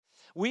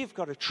We've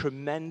got a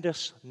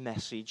tremendous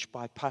message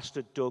by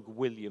Pastor Doug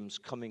Williams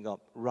coming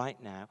up right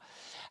now.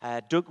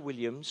 Doug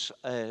Williams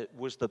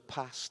was the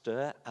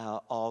pastor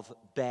of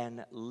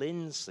Ben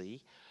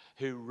Lindsay,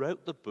 who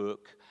wrote the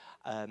book,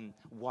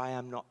 Why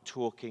I'm Not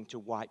Talking to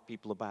White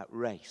People About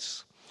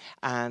Race.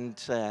 And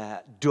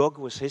Doug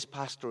was his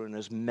pastor and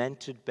has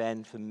mentored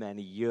Ben for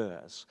many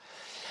years.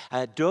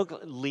 Doug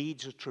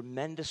leads a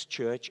tremendous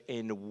church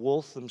in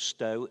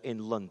Walthamstow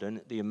in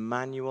London, the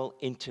Emmanuel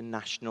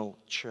International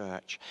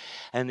Church,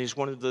 and is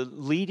one of the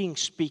leading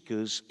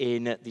speakers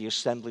in the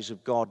Assemblies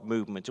of God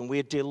movement. And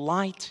we're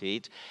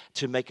delighted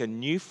to make a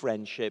new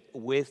friendship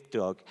with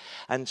Doug.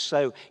 And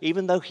so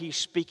even though he's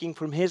speaking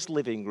from his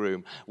living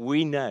room,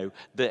 we know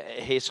that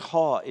his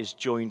heart is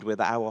joined with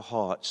our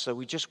hearts. So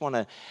we just want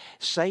to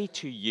say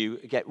to you,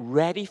 get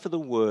ready for the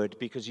word,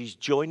 because he's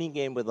joining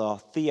in with our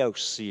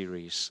Theos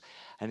series.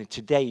 And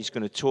today he's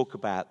going to talk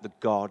about the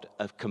God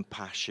of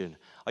compassion.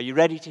 Are you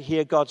ready to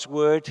hear God's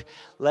word?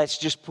 Let's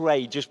just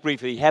pray just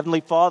briefly. Heavenly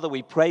Father,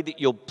 we pray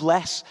that you'll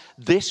bless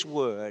this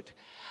word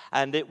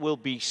and it will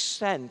be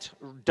sent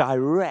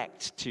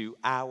direct to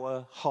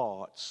our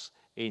hearts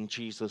in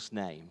Jesus'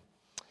 name.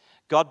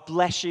 God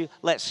bless you.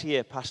 Let's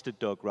hear Pastor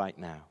Doug right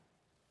now.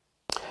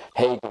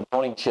 Hey, good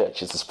morning,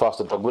 church. This is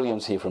Pastor Doug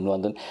Williams here from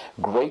London.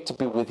 Great to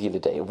be with you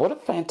today. What a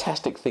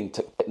fantastic thing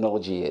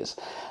technology is,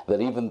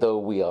 that even though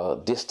we are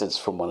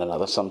distanced from one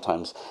another,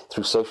 sometimes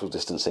through social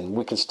distancing,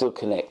 we can still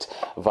connect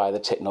via the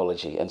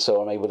technology. And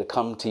so I'm able to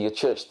come to your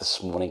church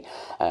this morning,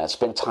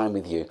 spend time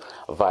with you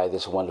via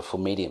this wonderful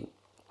medium.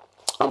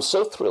 I'm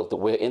so thrilled that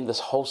we're in this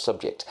whole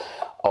subject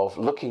of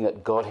looking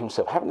at God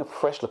himself, having a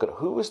fresh look at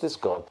who is this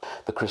God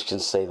the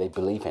Christians say they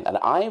believe in. And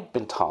I've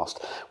been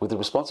tasked with the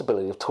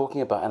responsibility of talking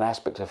about an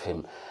aspect of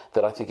him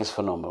that I think is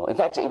phenomenal. In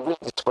fact, it really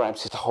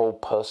describes his whole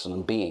person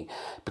and being,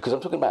 because I'm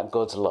talking about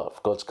God's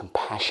love, God's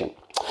compassion,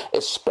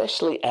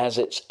 especially as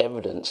it's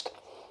evidenced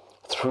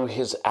through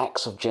his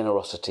acts of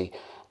generosity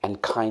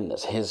and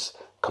kindness, his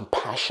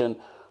compassion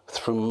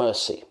through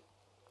mercy.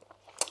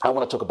 I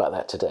want to talk about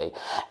that today.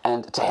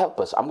 And to help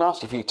us, I'm going to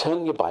ask you if you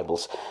turn your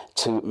Bibles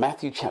to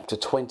Matthew chapter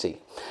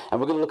 20. And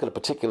we're going to look at a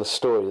particular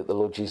story that the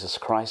Lord Jesus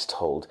Christ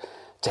told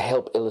to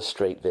help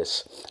illustrate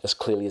this as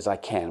clearly as I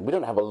can. We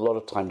don't have a lot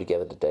of time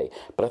together today,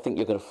 but I think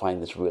you're going to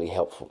find this really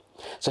helpful.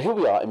 So here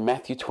we are in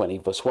Matthew 20,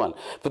 verse 1.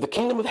 For the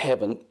kingdom of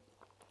heaven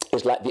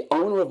is like the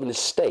owner of an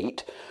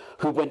estate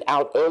who went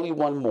out early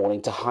one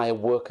morning to hire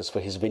workers for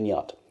his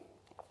vineyard.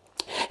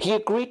 He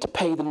agreed to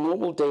pay the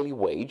normal daily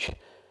wage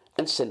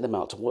and sent them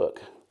out to work.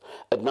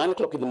 At 9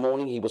 o'clock in the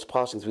morning, he was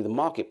passing through the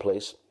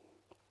marketplace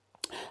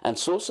and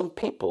saw some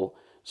people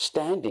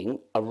standing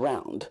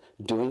around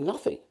doing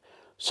nothing.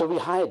 So he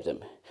hired them,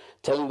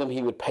 telling them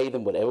he would pay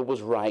them whatever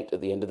was right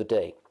at the end of the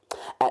day.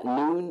 At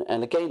noon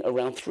and again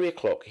around 3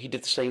 o'clock, he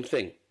did the same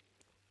thing.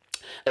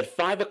 At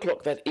 5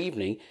 o'clock that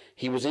evening,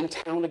 he was in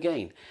town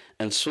again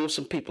and saw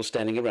some people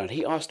standing around.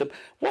 He asked them,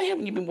 "Why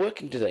haven't you been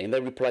working today?" And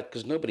they replied,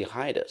 "Because nobody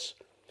hired us."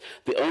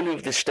 The owner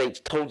of the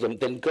estate told them,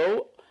 "Then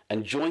go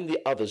and join the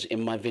others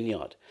in my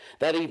vineyard."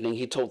 That evening,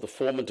 he told the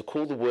foreman to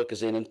call the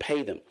workers in and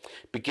pay them,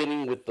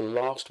 beginning with the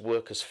last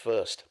workers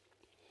first.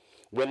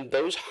 When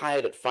those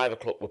hired at 5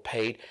 o'clock were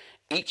paid,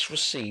 each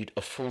received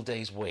a full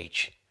day's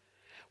wage.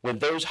 When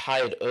those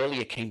hired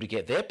earlier came to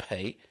get their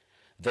pay,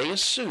 they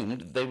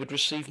assumed they would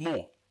receive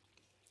more.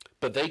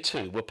 But they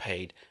too were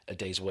paid a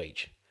day's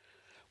wage.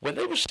 When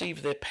they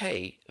received their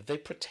pay, they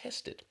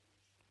protested.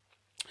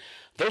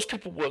 "Those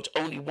people worked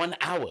only 1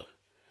 hour.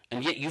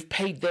 And yet you've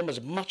paid them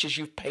as much as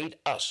you've paid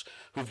us,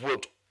 who've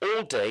worked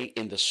all day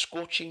in the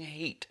scorching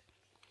heat."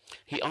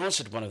 He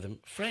answered one of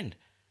them, "Friend,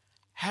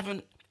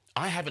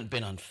 I haven't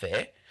been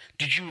unfair.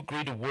 Did you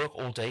agree to work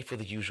all day for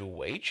the usual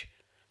wage?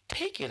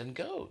 Take it and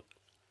go.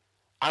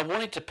 I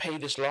wanted to pay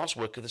this last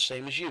worker the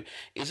same as you.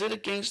 Is it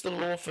against the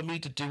law for me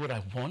to do what I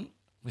want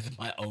with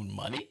my own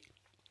money?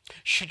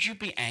 Should you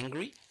be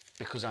angry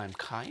because I am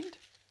kind?"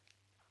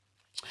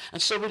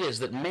 And so it is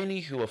that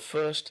many who are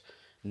first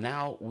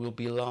now will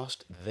be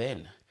last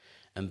then,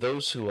 and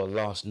those who are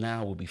last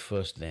now will be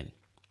first then.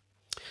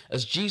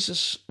 As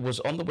Jesus was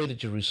on the way to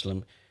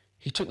Jerusalem,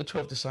 he took the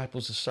 12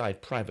 disciples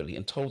aside privately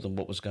and told them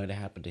what was going to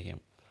happen to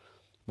him.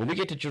 "When we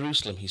get to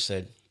Jerusalem," he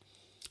said,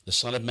 "the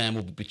Son of Man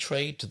will be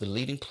betrayed to the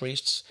leading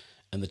priests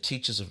and the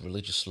teachers of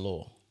religious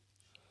law.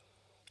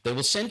 They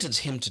will sentence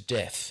him to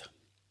death.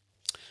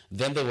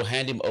 Then they will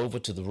hand him over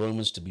to the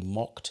Romans to be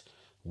mocked,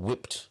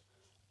 whipped,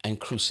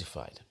 and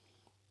crucified.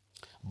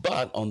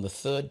 But on the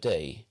third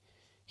day,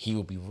 he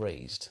will be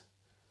raised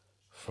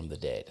from the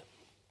dead."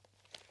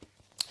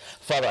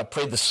 Father, I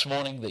pray this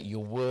morning that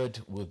your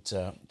word would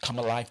come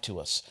alive to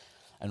us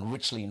and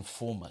richly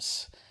inform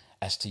us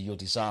as to your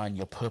desire and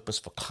your purpose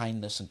for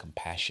kindness and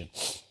compassion.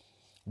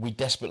 We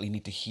desperately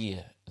need to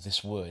hear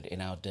this word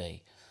in our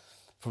day,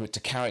 for it to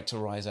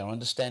characterize our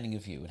understanding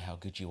of you and how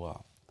good you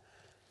are.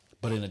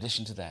 But in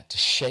addition to that, to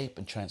shape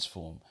and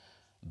transform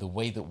the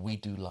way that we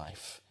do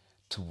life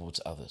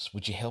towards others.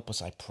 Would you help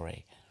us, I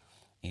pray,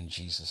 in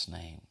Jesus'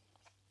 name.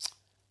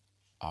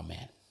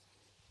 Amen.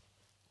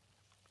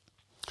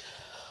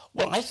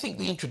 Well, I think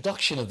the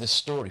introduction of this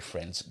story,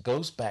 friends,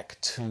 goes back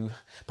to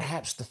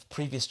perhaps the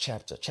previous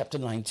chapter, chapter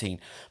 19,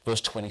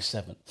 verse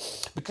 27.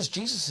 Because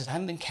Jesus has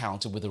had an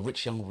encounter with a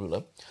rich young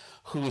ruler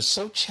who is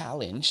so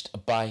challenged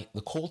by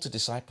the call to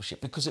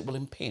discipleship because it will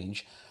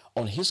impinge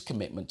on his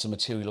commitment to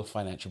material or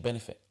financial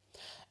benefit.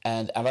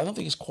 And I don't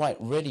think he's quite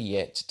ready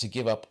yet to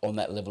give up on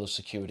that level of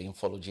security and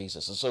follow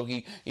Jesus. And so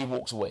he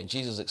walks away. And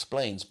Jesus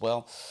explains,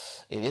 well,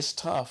 it is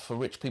tough for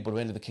rich people to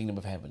enter the kingdom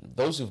of heaven.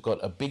 Those who've got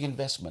a big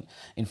investment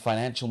in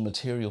financial,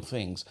 material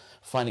things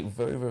find it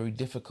very, very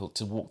difficult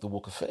to walk the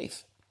walk of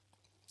faith.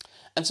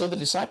 And so the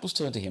disciples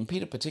turn to him,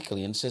 Peter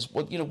particularly, and says,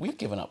 well, we've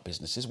given up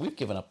businesses. We've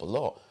given up a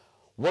lot.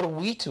 What are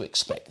we to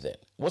expect then?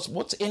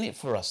 What's in it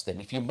for us then?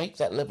 If you make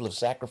that level of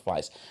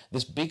sacrifice,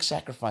 this big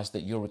sacrifice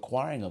that you're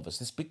requiring of us,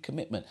 this big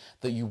commitment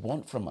that you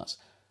want from us,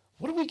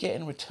 what do we get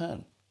in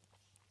return?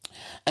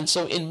 And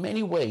so in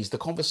many ways, the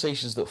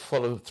conversations that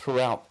follow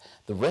throughout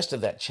the rest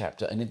of that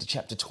chapter and into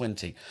chapter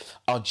 20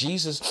 are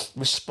Jesus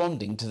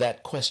responding to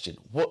that question.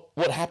 What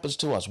happens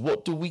to us?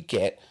 What do we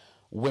get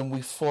when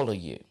we follow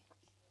you?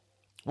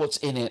 What's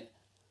in it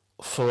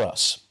for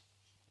us?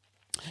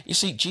 You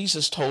see,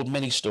 Jesus told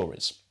many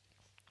stories.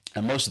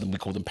 And most of them, we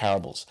call them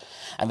parables.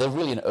 And they're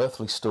really an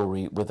earthly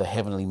story with a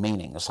heavenly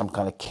meaning, or some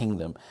kind of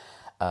kingdom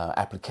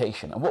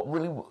application. And what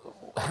really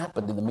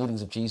happened in the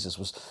meetings of Jesus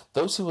was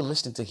those who were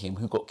listening to him,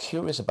 who got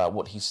curious about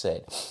what he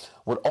said,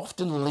 would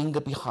often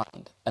linger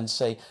behind and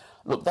say,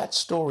 look, that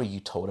story you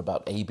told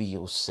about A, B,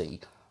 or C,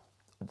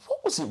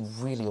 what was it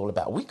really all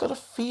about? We got a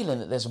feeling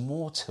that there's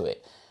more to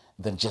it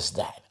than just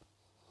that.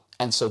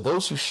 And so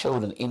those who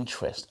showed an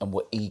interest and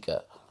were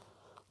eager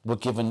were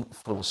given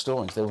full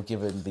stories. They were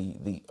given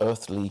the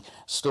earthly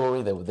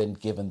story. They were then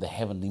given the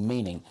heavenly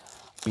meaning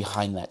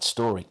behind that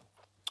story.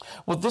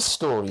 Well, this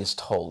story is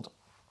told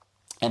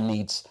and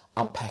needs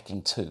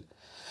unpacking too.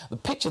 The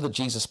picture that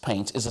Jesus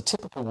paints is a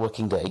typical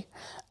working day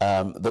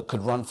that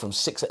could run from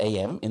 6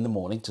 a.m. in the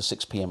morning to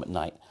 6 p.m. at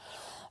night.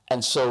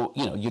 And so,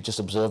 you're just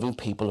observing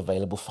people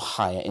available for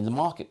hire in the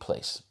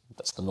marketplace.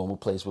 That's the normal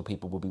place where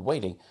people will be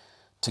waiting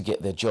to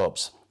get their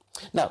jobs.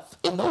 Now,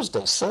 in those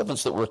days,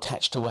 servants that were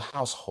attached to a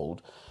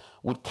household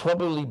would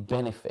probably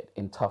benefit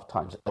in tough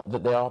times,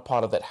 that they are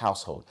part of that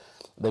household.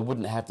 They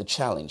wouldn't have the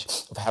challenge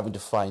of having to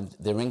find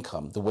their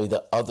income the way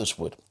that others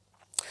would.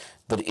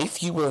 But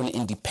if you were an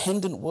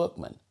independent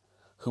workman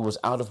who was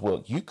out of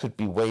work, you could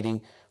be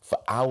waiting for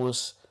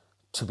hours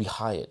to be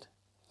hired,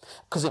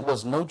 because it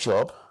was no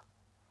job,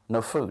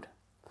 no food.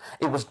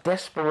 It was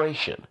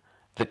desperation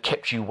that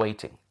kept you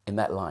waiting in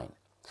that line.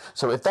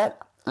 So if that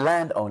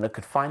landowner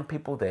could find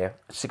people there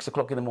at 6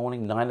 o'clock in the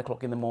morning, 9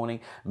 o'clock in the morning,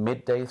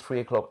 midday, 3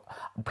 o'clock,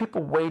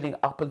 people waiting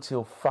up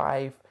until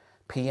 5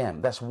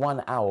 p.m. That's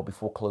 1 hour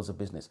before close of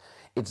business.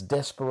 It's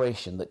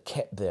desperation that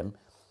kept them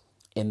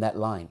in that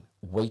line,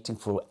 waiting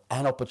for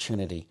an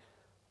opportunity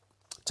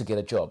to get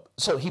a job.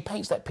 So he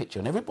paints that picture,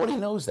 and everybody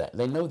knows that.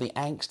 They know the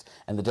angst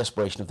and the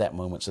desperation of that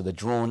moment, so they're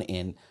drawn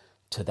in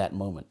to that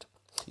moment.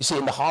 You see,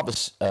 in the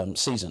harvest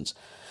seasons,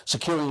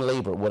 securing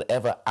labor at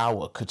whatever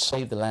hour could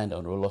save the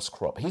landowner a lost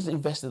crop. He's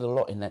invested a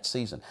lot in that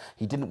season.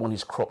 He didn't want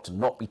his crop to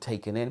not be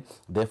taken in,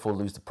 therefore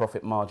lose the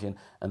profit margin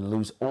and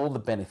lose all the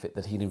benefit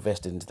that he'd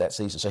invested into that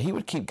season. So he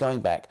would keep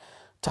going back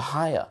to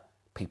hire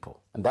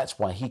people. And that's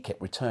why he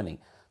kept returning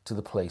to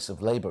the place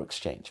of labor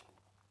exchange.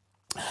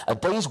 A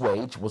day's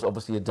wage was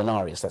obviously a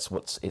denarius. That's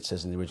what it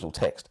says in the original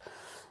text.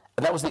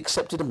 And that was the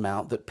accepted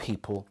amount that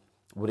people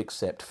would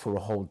accept for a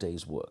whole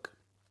day's work.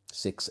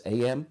 6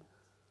 a.m.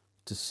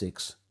 to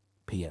 6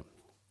 p.m.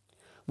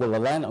 Well, the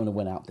landowner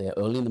went out there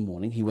early in the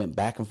morning. He went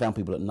back and found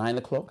people at 9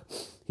 o'clock.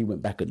 He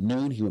went back at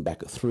noon. He went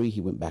back at 3.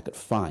 He went back at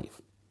 5.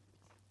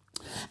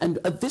 And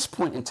at this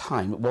point in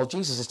time, while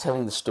Jesus is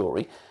telling the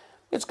story,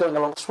 it's going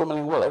along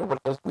swimmingly well.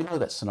 Everybody goes, we know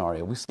that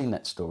scenario. We've seen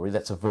that story.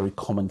 That's a very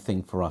common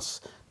thing for us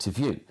to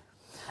view.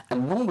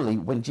 And normally,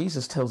 when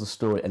Jesus tells a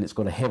story and it's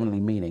got a heavenly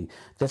meaning,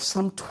 there's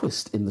some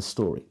twist in the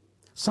story,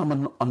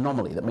 some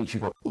anomaly that makes you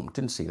go,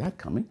 didn't see that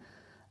coming.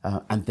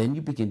 And then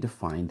you begin to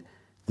find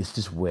this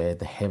is where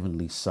the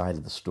heavenly side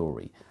of the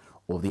story,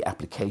 or the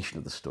application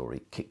of the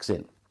story, kicks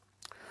in.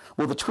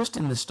 Well, the twist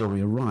in the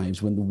story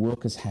arrives when the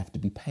workers have to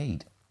be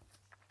paid.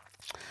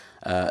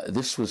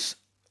 This was,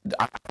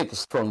 I think,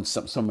 it's thrown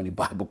so many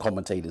Bible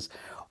commentators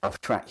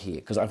off track here,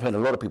 because I've heard a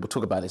lot of people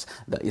talk about this,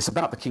 that it's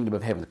about the kingdom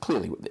of heaven.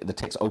 Clearly, the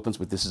text opens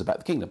with this is about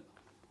the kingdom.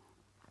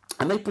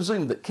 And they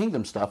presume that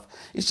kingdom stuff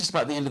is just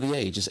about the end of the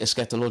age. It's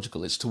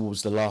eschatological. It's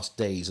towards the last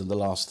days and the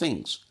last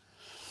things.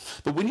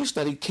 But when you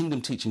study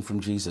kingdom teaching from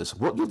Jesus,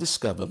 what you'll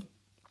discover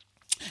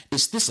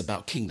is this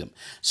about kingdom.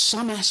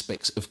 Some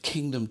aspects of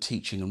kingdom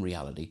teaching and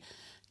reality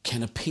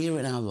can appear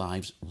in our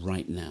lives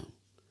right now.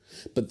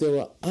 But there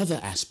are other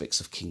aspects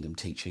of kingdom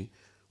teaching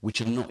which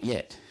are not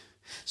yet.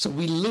 So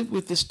we live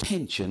with this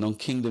tension on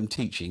kingdom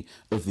teaching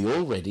of the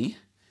already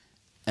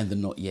and the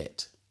not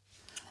yet.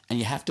 And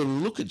you have to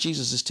look at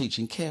Jesus'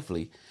 teaching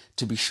carefully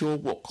to be sure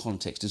what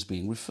context is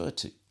being referred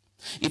to.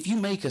 If you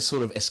make a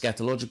sort of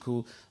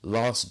eschatological,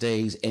 last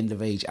days, end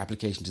of age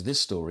application to this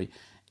story,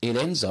 it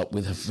ends up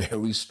with a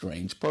very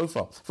strange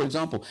profile. For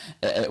example,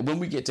 when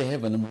we get to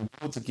heaven and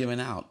rewards are given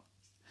out,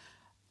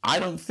 I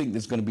don't think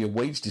there's going to be a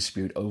wage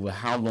dispute over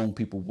how long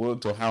people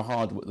worked or how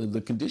hard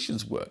the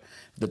conditions were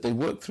that they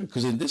worked through.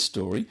 Because in this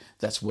story,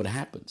 that's what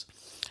happens.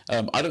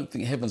 I don't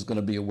think heaven's going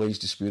to be a wage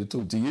dispute at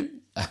all. Do you?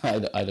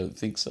 I don't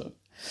think so.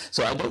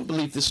 So I don't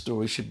believe this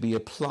story should be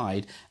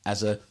applied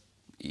as a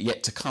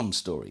yet to come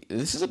story.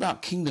 This is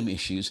about kingdom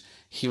issues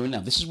here and now.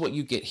 This is what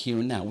you get here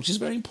and now, which is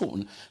very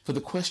important for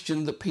the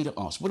question that Peter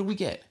asked. What do we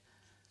get?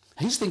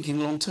 He's thinking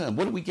long term.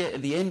 What do we get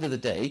at the end of the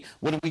day?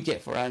 What do we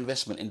get for our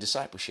investment in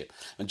discipleship?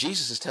 And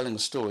Jesus is telling a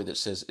story that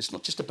says it's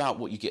not just about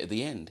what you get at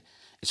the end.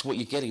 It's what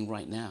you're getting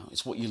right now.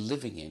 It's what you're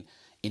living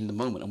in the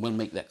moment. And we'll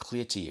make that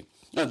clear to you.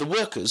 Now, the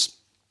workers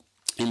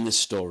in this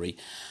story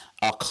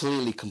are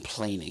clearly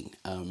complaining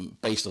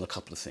based on a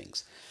couple of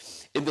things.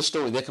 In the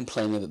story, they're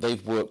complaining that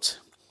they've worked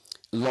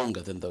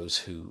longer than those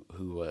who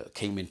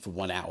came in for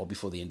 1 hour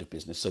before the end of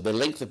business. So the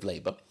length of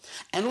labor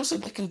and also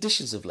the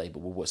conditions of labor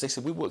were worse. They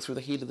said, we worked through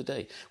the heat of the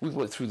day. We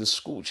worked through the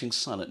scorching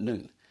sun at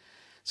noon.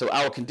 So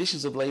our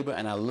conditions of labor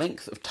and our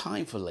length of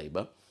time for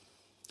labor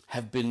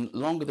have been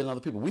longer than other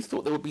people. We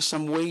thought there would be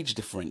some wage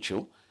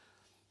differential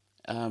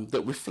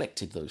that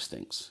reflected those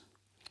things.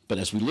 But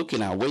as we look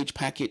in our wage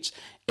packets,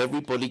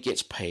 everybody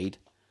gets paid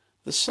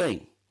the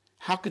same.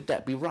 How could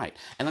that be right?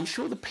 And I'm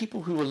sure the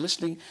people who were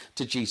listening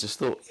to Jesus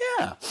thought,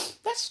 yeah,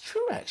 that's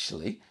true,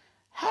 actually.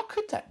 How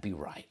could that be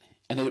right?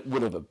 And it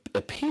would have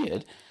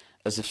appeared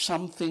as if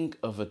something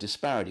of a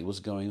disparity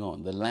was going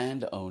on. The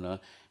landowner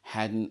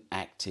hadn't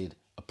acted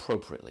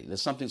appropriately.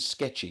 There's something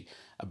sketchy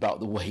about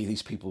the way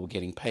these people were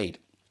getting paid.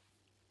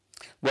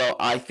 Well,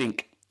 I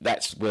think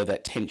that's where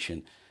that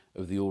tension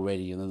of the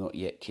already and the not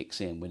yet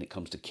kicks in when it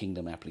comes to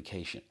kingdom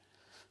application.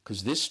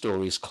 Because this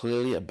story is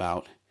clearly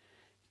about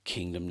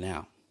kingdom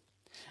now.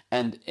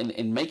 And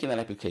in making that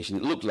application,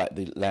 it looked like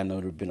the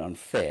landowner had been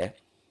unfair,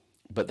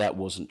 but that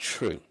wasn't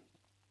true.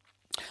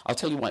 I'll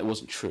tell you why it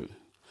wasn't true.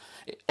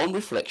 On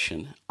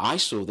reflection, I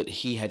saw that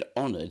he had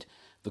honored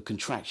the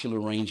contractual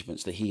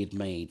arrangements that he had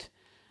made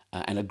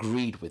and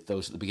agreed with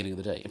those at the beginning of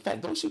the day. In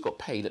fact, those who got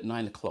paid at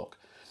 9 o'clock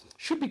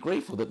should be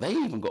grateful that they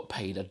even got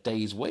paid a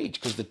day's wage,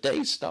 because the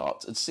day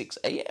starts at 6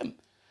 a.m.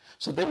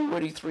 So they're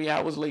already 3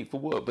 hours late for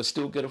work, but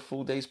still get a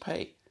full day's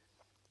pay.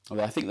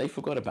 I think they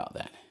forgot about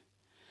that.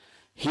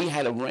 He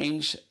had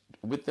arranged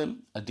with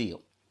them a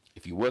deal.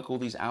 If you work all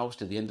these hours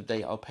to the end of the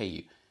day, I'll pay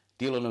you.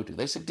 Deal or no deal?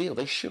 They said deal.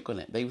 They shook on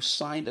it. They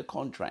signed a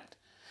contract.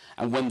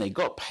 And when they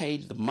got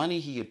paid the money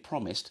he had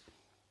promised,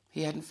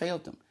 he hadn't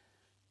failed them.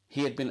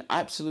 He had been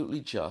absolutely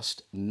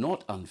just,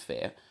 not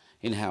unfair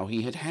in how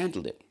he had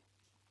handled it.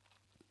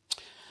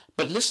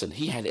 But listen,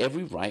 he had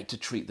every right to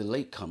treat the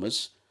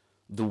latecomers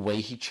the way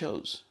he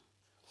chose.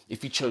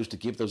 If he chose to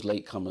give those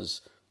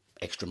latecomers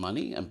extra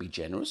money and be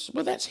generous,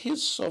 well, that's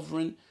his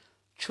sovereign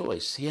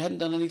choice. He hadn't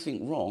done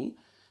anything wrong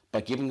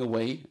by giving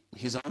away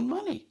his own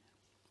money.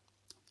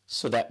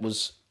 So that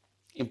was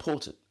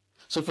important.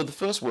 So for the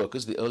first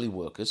workers, the early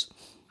workers,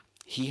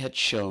 he had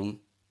shown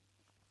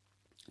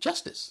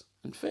justice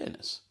and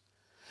fairness.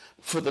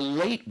 For the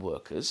late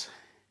workers,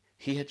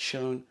 he had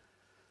shown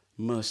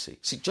mercy.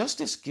 See,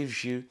 justice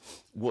gives you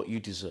what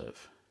you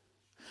deserve.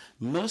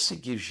 Mercy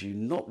gives you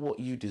not what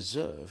you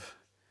deserve,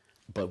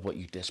 but what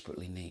you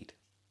desperately need.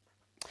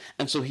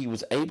 And so he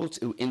was able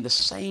to, in the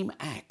same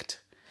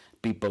act,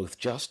 be both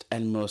just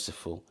and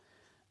merciful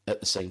at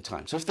the same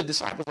time. So if the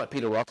disciples like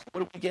Peter asked,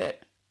 what do we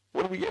get?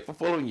 What do we get for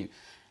following you?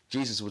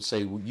 Jesus would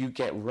say, well, you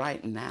get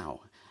right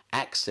now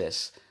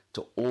access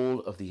to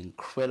all of the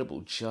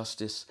incredible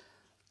justice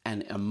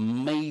and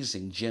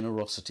amazing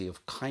generosity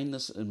of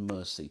kindness and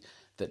mercy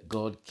that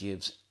God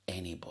gives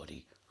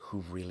anybody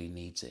who really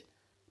needs it.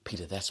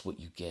 Peter, that's what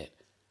you get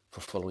for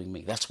following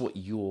me. That's what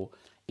your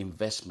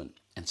investment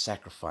and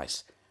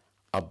sacrifice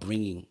are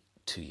bringing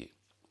to you.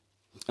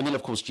 And then,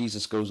 of course,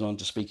 Jesus goes on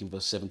to speak in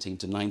verse 17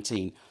 to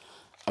 19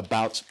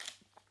 about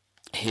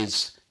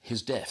his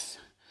death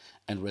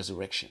and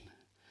resurrection.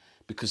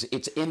 Because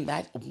it's in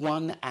that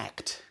one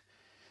act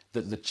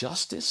that the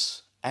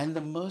justice and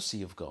the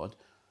mercy of God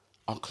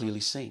are clearly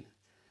seen.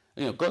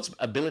 You know, God's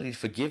ability to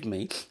forgive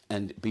me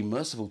and be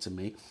merciful to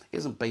me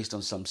isn't based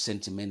on some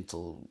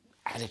sentimental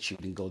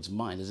attitude in God's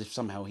mind, as if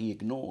somehow he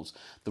ignores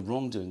the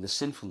wrongdoing, the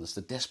sinfulness,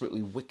 the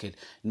desperately wicked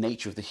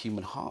nature of the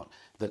human heart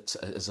that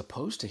is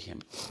opposed to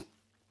him.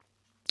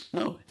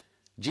 No,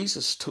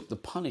 Jesus took the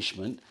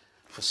punishment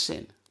for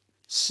sin.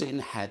 Sin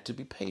had to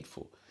be paid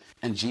for.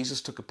 And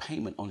Jesus took a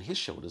payment on his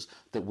shoulders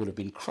that would have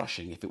been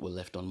crushing if it were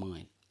left on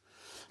mine.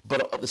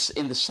 But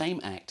in the same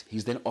act,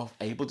 he's then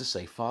able to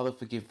say, Father,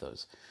 forgive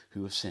those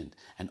who have sinned,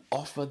 and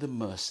offer the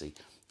mercy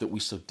that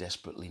we so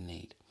desperately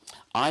need.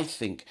 I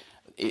think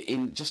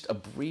in just a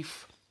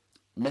brief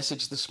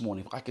message this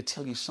morning, if I could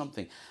tell you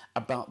something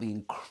about the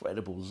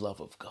incredible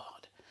love of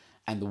God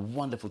and the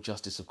wonderful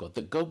justice of God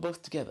that go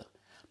both together.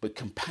 But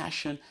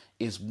compassion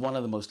is one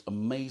of the most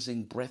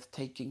amazing,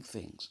 breathtaking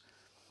things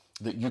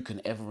that you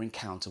can ever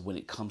encounter when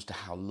it comes to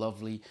how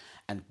lovely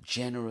and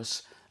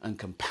generous and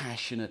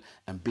compassionate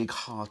and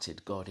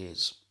big-hearted God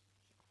is.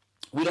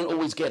 We don't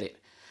always get it.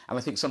 And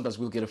I think sometimes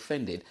we'll get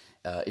offended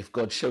if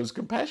God shows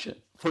compassion.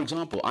 For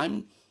example,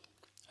 I'm,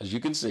 as you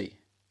can see,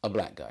 a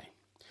black guy.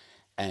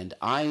 And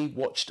I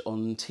watched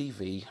on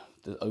TV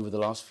over the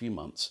last few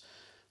months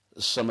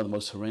some of the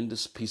most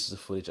horrendous pieces of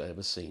footage I've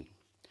ever seen.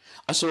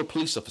 I saw a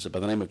police officer by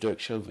the name of Derek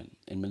Chauvin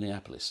in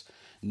Minneapolis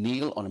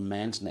kneel on a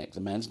man's neck.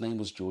 The man's name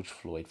was George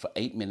Floyd, for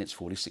 8 minutes,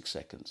 46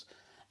 seconds,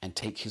 and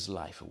take his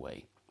life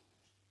away.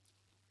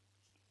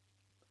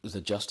 Is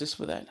there justice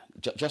for that?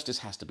 Justice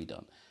has to be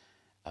done.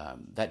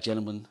 That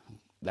gentleman,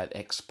 that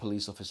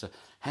ex-police officer,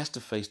 has to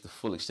face the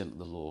full extent of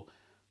the law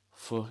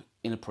for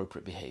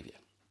inappropriate behavior.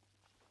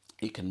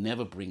 It can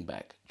never bring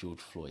back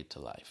George Floyd to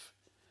life.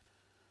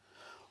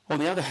 On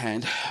the other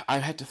hand,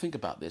 I've had to think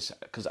about this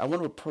because I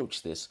want to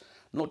approach this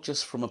not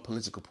just from a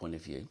political point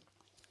of view.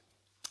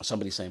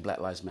 Somebody saying Black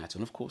Lives Matter,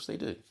 and of course they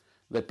do.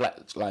 That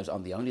Black lives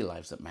aren't the only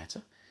lives that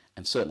matter.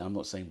 And certainly I'm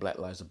not saying Black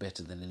lives are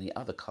better than any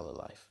other color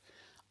life.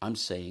 I'm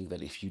saying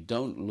that if you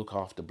don't look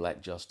after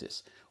black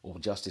justice or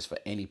justice for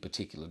any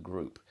particular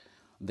group,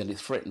 then it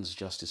threatens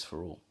justice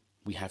for all.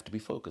 We have to be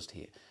focused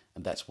here.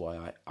 And that's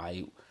why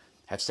I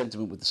have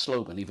sentiment with the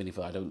slogan, even if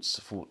I don't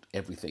support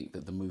everything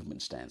that the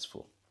movement stands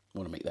for. I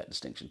want to make that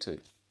distinction too.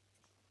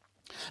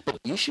 But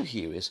the issue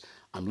here is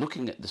I'm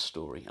looking at the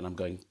story and I'm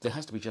going, there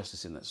has to be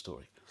justice in that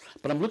story.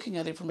 But I'm looking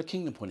at it from a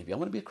kingdom point of view. I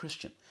want to be a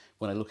Christian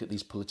when I look at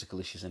these political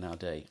issues in our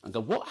day and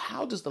go,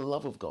 how does the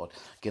love of God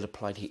get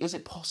applied here? Is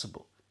it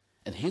possible?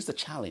 And here's the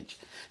challenge,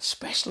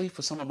 especially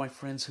for some of my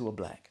friends who are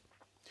black.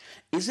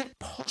 Is it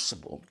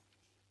possible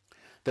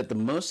that the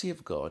mercy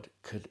of God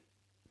could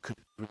be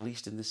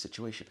released in this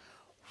situation?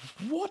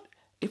 What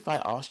if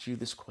I asked you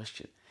this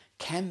question?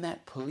 Can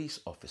that police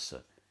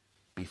officer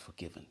be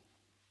forgiven?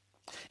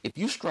 If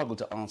you struggle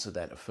to answer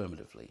that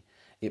affirmatively,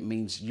 it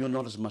means you're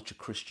not as much a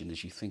Christian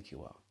as you think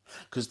you are.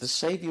 Because the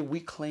Savior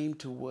we claim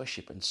to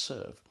worship and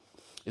serve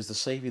is the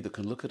Savior that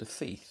can look at a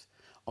thief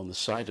on the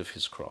side of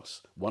his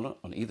cross, one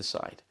on either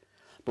side.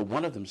 But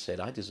one of them said,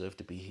 I deserve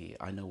to be here.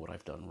 I know what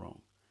I've done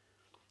wrong.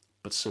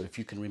 But sir, if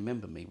you can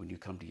remember me when you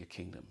come to your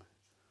kingdom,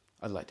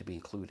 I'd like to be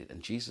included.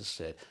 And Jesus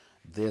said,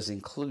 there's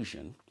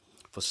inclusion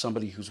for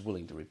somebody who's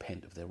willing to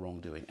repent of their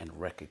wrongdoing and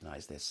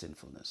recognize their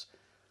sinfulness.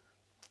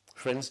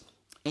 Friends,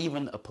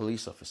 even a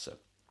police officer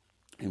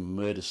who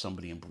murders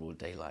somebody in broad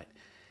daylight,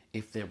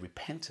 if they're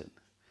repentant,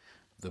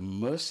 the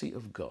mercy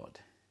of God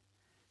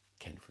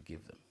can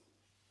forgive them.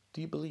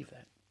 Do you believe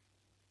that?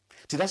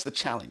 See, that's the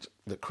challenge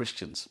that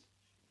Christians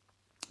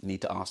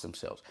need to ask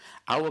themselves.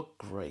 Our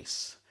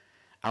grace,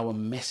 our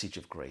message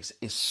of grace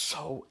is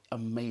so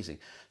amazing,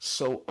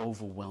 so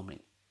overwhelming,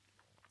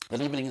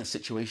 that even in a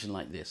situation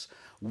like this,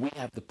 we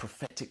have the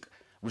prophetic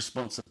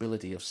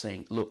responsibility of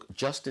saying, look,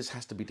 justice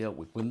has to be dealt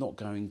with. We're not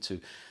going to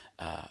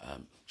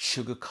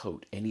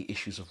sugarcoat any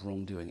issues of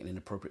wrongdoing and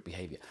inappropriate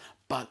behavior.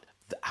 But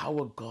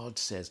our God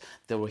says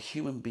there were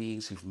human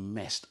beings who've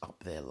messed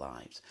up their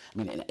lives. I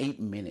mean, in 8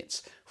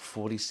 minutes,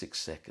 46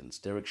 seconds,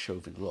 Derek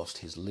Chauvin lost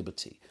his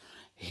liberty,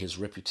 his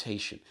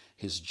reputation,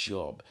 his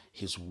job,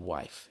 his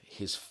wife,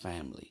 his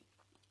family.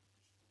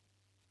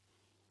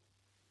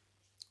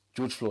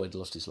 George Floyd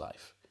lost his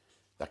life.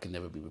 That can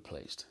never be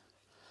replaced.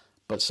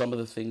 But some of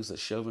the things that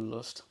Chauvin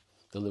lost,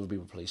 they'll never be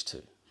replaced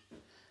too.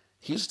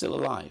 He's still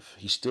alive.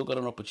 He's still got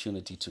an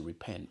opportunity to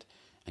repent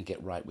and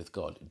get right with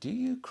God. Do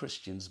you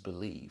Christians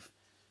believe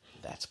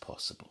that's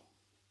possible?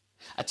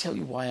 I tell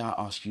you why I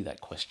asked you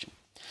that question.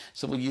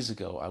 Several years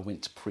ago, I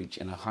went to preach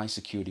in a high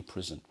security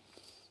prison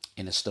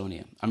in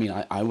Estonia. I mean,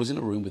 I was in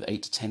a room with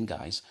 8 to 10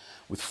 guys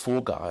with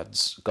 4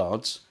 guards,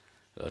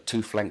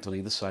 2 flanked on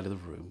either side of the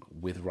room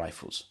with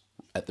rifles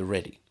at the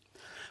ready.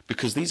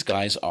 Because these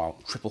guys are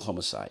triple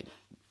homicide,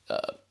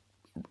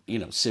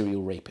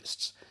 serial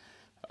rapists,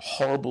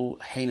 horrible,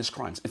 heinous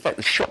crimes. In fact,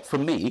 the shock for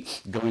me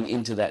going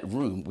into that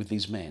room with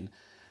these men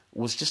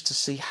was just to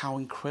see how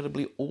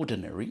incredibly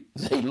ordinary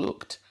they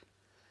looked,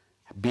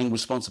 being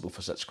responsible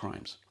for such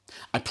crimes.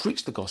 I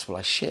preached the gospel,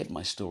 I shared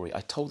my story,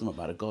 I told them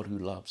about a God who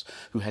loves,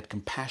 who had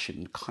compassion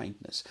and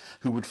kindness,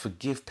 who would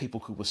forgive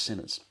people who were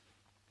sinners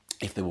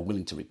if they were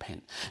willing to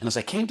repent. And as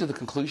I came to the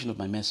conclusion of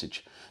my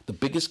message, the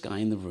biggest guy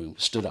in the room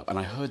stood up and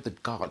I heard the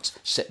guards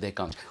set their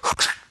guns.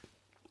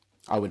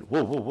 I went,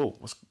 whoa,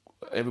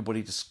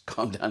 everybody just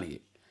calm down here.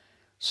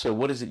 So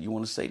what is it you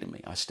want to say to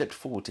me? I stepped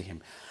forward to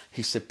him.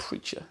 He said,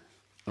 preacher,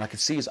 and I could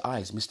see his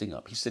eyes misting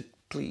up. He said,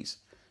 please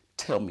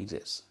tell me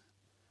this.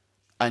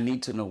 I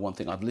need to know one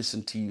thing. I've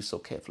listened to you so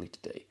carefully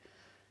today,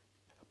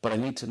 but I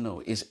need to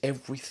know, is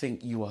everything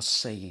you are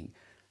saying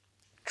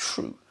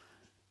true?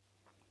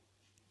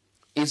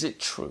 Is it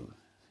true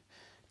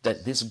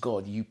that this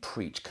God you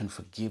preach can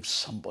forgive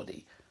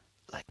somebody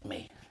like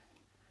me?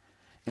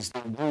 Is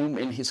there room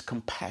in his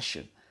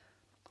compassion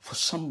for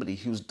somebody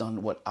who's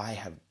done what I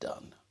have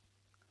done?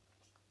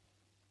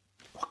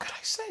 What could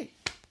I say?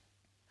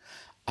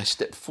 I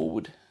stepped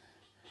forward.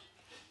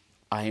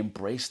 I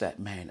embraced that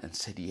man and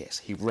said yes.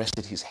 He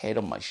rested his head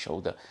on my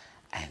shoulder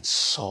and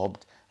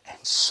sobbed and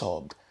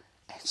sobbed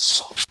and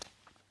sobbed.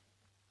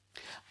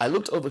 I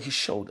looked over his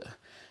shoulder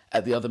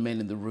at the other men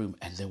in the room,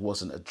 and there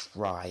wasn't a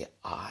dry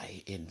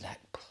eye in that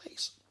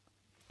place.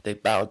 They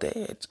bowed their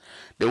heads.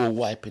 They were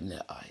wiping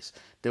their eyes.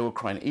 They were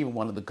crying. Even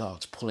one of the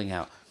guards pulling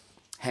out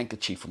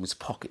handkerchief from his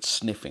pocket,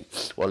 sniffing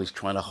while he's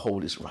trying to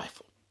hold his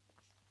rifle.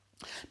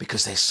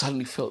 Because they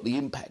suddenly felt the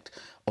impact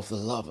of the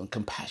love and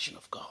compassion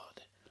of God.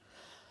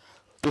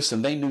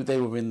 Listen, they knew they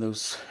were in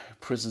those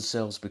prison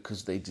cells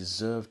because they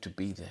deserved to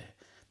be there.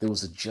 There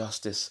was a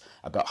justice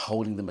about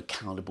holding them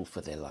accountable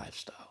for their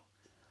lifestyle.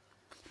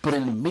 But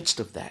in the midst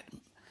of that,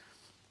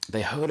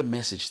 they heard a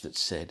message that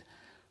said,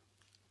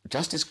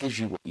 justice gives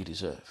you what you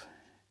deserve,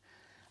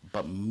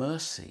 but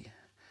mercy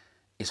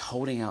is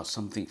holding out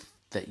something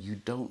that you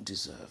don't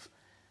deserve,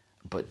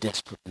 but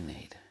desperately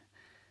need.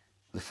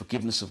 The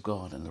forgiveness of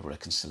God and the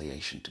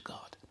reconciliation to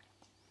God.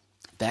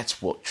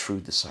 That's what true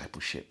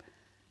discipleship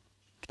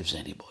gives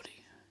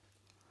anybody.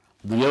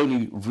 The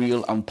only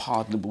real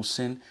unpardonable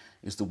sin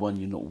is the one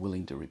you're not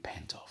willing to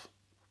repent of.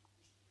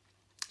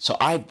 So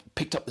I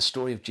picked up the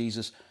story of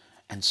Jesus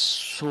and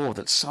saw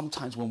that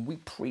sometimes when we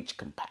preach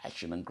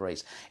compassion and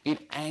grace,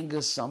 it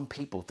angers some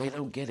people. They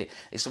don't get it.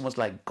 It's almost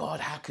like, God,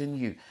 how can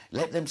you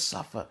let them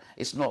suffer?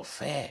 It's not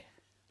fair.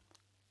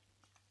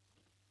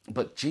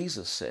 But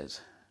Jesus says,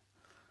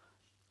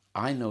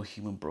 I know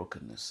human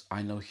brokenness.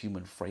 I know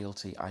human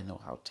frailty. I know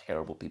how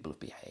terrible people have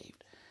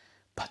behaved.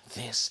 But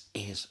this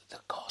is the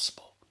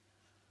gospel.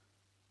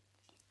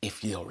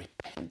 If you're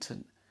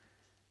repentant,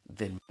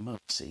 then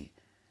mercy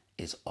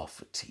is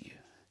offered to you.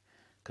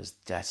 Because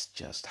that's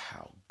just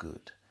how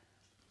good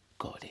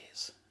God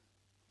is.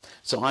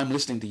 So I'm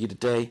listening to you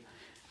today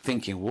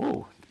thinking,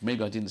 whoa,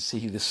 maybe I didn't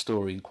see this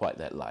story in quite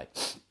that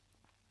light.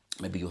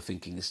 Maybe you're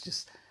thinking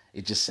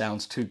it just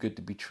sounds too good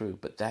to be true.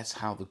 But that's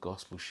how the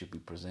gospel should be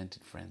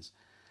presented, friends.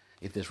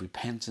 If there's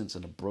repentance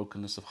and a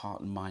brokenness of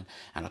heart and mind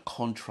and a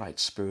contrite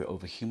spirit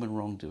over human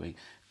wrongdoing,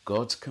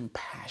 God's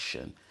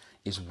compassion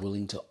is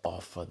willing to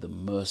offer the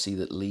mercy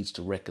that leads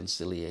to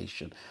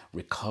reconciliation,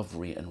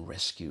 recovery, and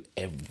rescue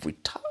every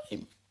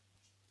time.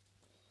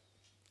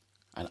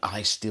 And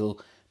I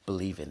still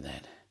believe in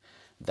that.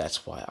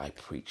 That's why I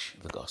preach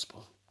the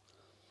gospel.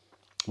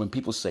 When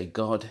people say,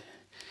 God,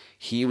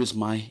 here is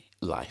my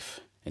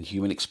life and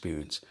human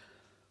experience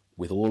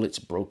with all its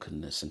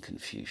brokenness and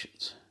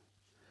confusions,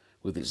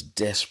 with its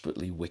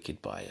desperately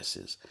wicked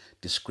biases,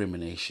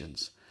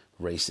 discriminations,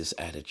 racist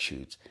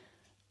attitudes,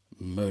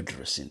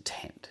 murderous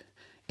intent.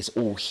 It's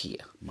all here.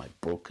 My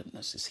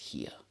brokenness is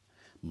here.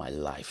 My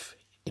life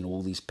in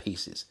all these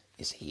pieces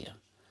is here.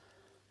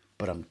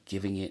 But I'm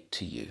giving it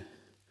to you.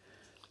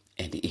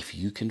 And if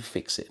you can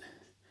fix it,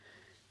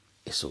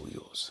 it's all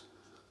yours.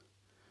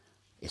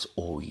 It's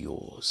all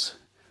yours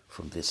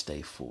from this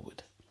day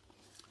forward.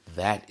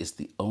 That is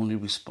the only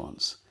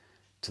response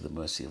to the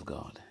mercy of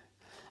God.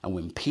 And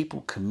when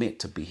people commit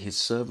to be his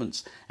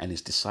servants and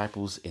his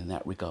disciples in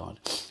that regard,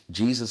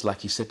 Jesus,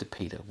 like he said to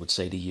Peter, would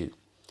say to you,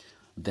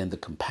 then the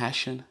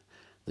compassion,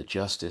 the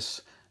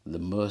justice, the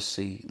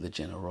mercy, the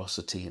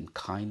generosity and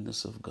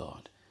kindness of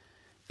God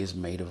is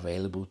made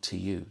available to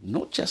you,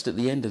 not just at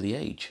the end of the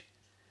age,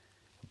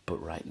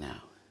 but right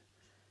now.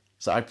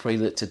 So I pray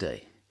that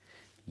today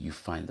you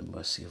find the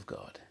mercy of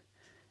God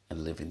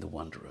and live in the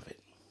wonder of it.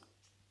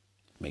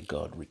 May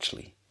God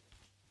richly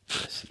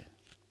bless you.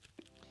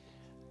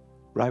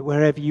 Right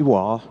wherever you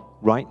are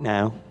right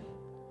now,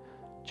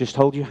 just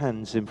hold your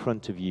hands in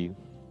front of you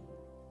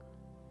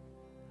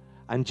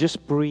and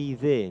just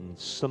breathe in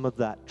some of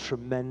that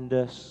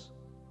tremendous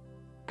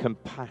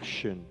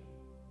compassion,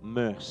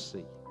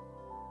 mercy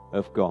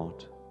of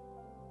God.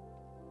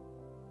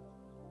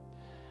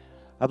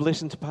 I've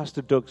listened to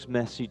Pastor Doug's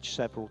message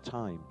several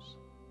times,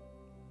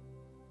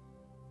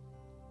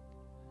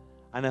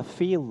 and I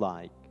feel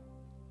like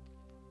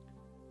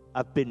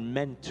I've been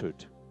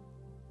mentored.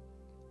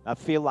 I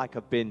feel like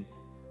I've been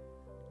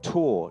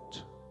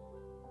taught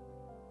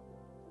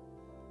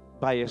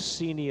by a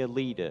senior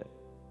leader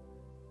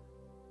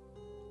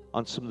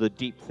on some of the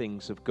deep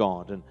things of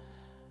God. And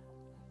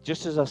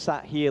just as I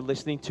sat here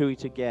listening to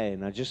it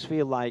again, I just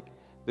feel like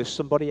there's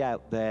somebody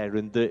out there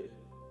and that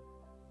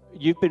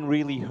you've been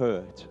really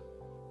hurt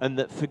and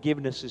that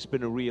forgiveness has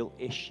been a real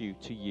issue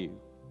to you.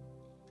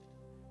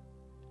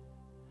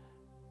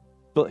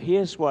 But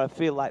here's what I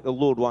feel like the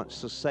Lord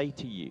wants to say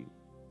to you.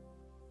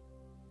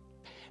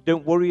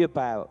 Don't worry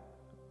about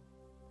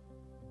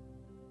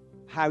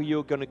how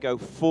you're going to go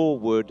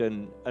forward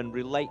and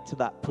relate to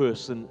that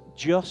person.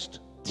 Just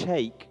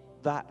take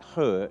that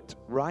hurt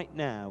right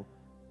now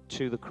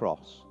to the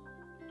cross.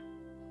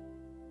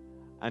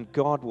 And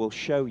God will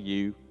show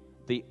you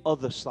the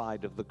other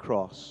side of the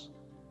cross,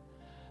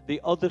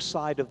 the other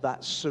side of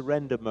that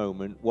surrender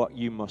moment, what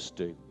you must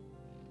do.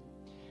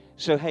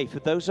 So, hey, for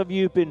those of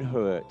you who've been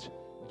hurt,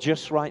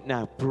 just right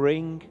now,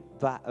 bring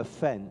that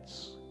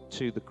offense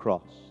to the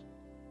cross.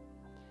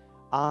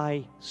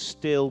 I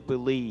still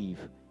believe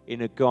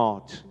in a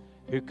God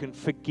who can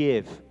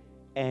forgive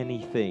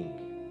anything.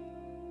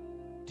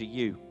 Do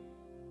you?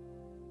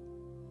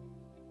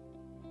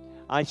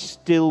 I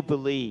still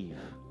believe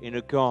in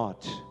a God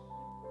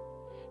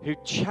who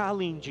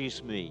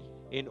challenges me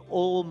in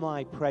all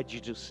my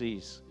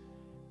prejudices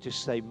to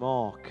say,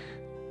 Mark,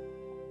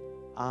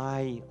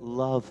 I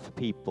love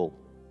people.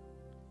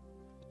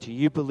 Do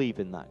you believe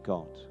in that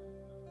God?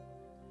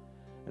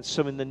 And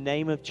so in the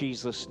name of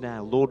Jesus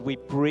now, Lord, we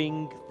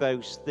bring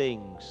those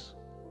things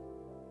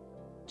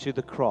to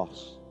the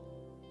cross.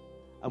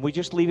 And we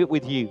just leave it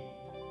with you.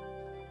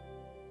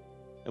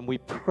 And we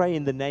pray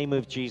in the name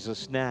of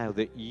Jesus now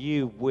that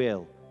you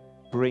will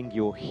bring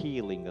your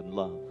healing and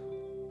love.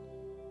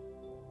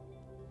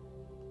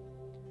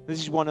 This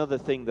is one other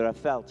thing that I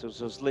felt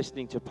as I was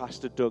listening to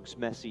Pastor Doug's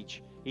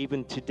message,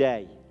 even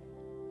today.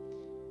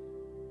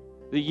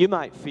 That you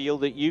might feel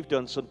that you've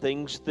done some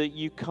things that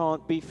you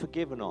can't be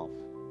forgiven of.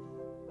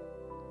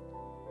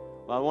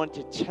 Well, I want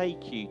to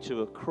take you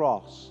to a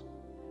cross.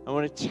 I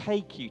want to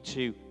take you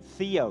to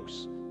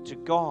Theos, to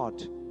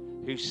God,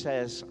 who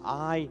says,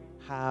 I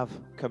have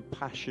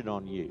compassion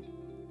on you.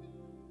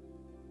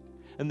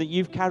 And that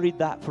you've carried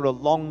that for a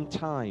long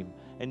time.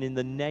 And in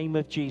the name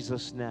of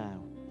Jesus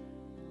now,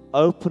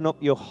 open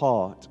up your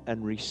heart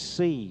and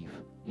receive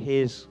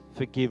his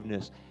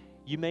forgiveness.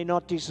 You may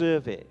not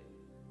deserve it,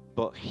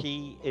 but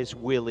he is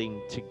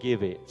willing to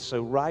give it.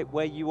 So right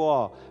where you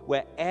are,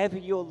 wherever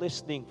you're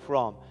listening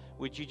from,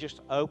 would you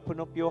just open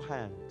up your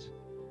hand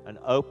and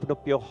open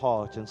up your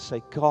heart and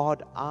say,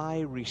 God,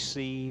 I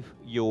receive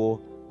your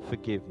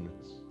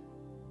forgiveness.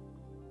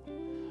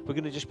 We're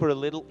going to just put a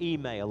little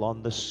email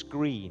on the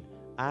screen,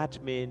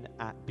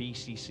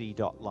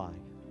 admin@bcc.live.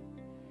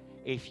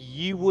 If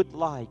you would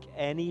like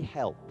any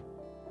help,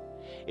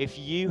 if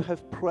you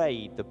have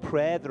prayed the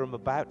prayer that I'm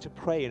about to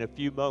pray in a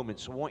few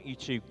moments, I want you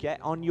to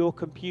get on your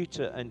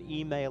computer and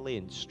email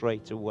in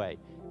straight away.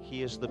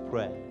 Here's the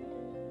prayer.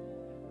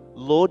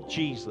 Lord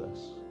Jesus,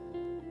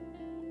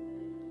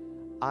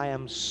 I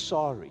am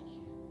sorry,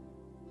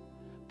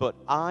 but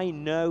I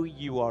know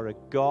you are a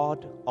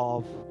God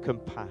of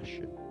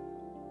compassion.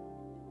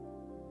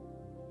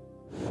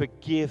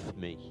 Forgive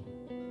me.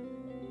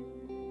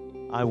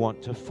 I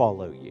want to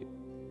follow you.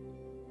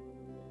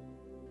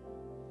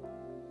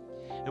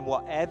 And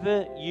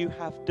whatever you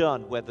have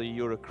done, whether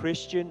you're a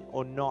Christian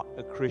or not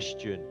a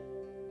Christian,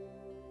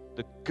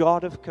 the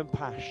God of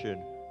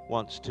compassion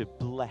wants to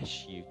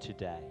bless you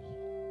today.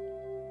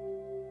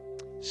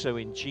 So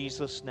in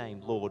Jesus'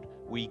 name, Lord,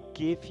 we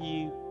give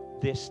you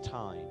this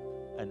time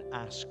and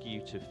ask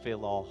you to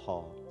fill our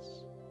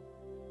hearts.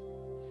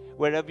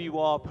 Wherever you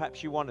are,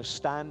 perhaps you want to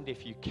stand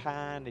if you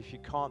can. If you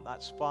can't,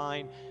 that's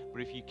fine.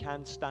 But if you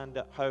can stand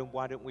at home,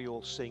 why don't we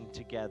all sing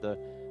together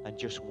and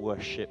just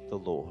worship the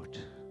Lord?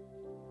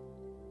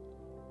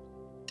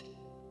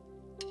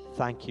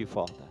 Thank you,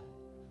 Father.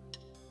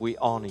 We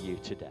honor you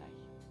today.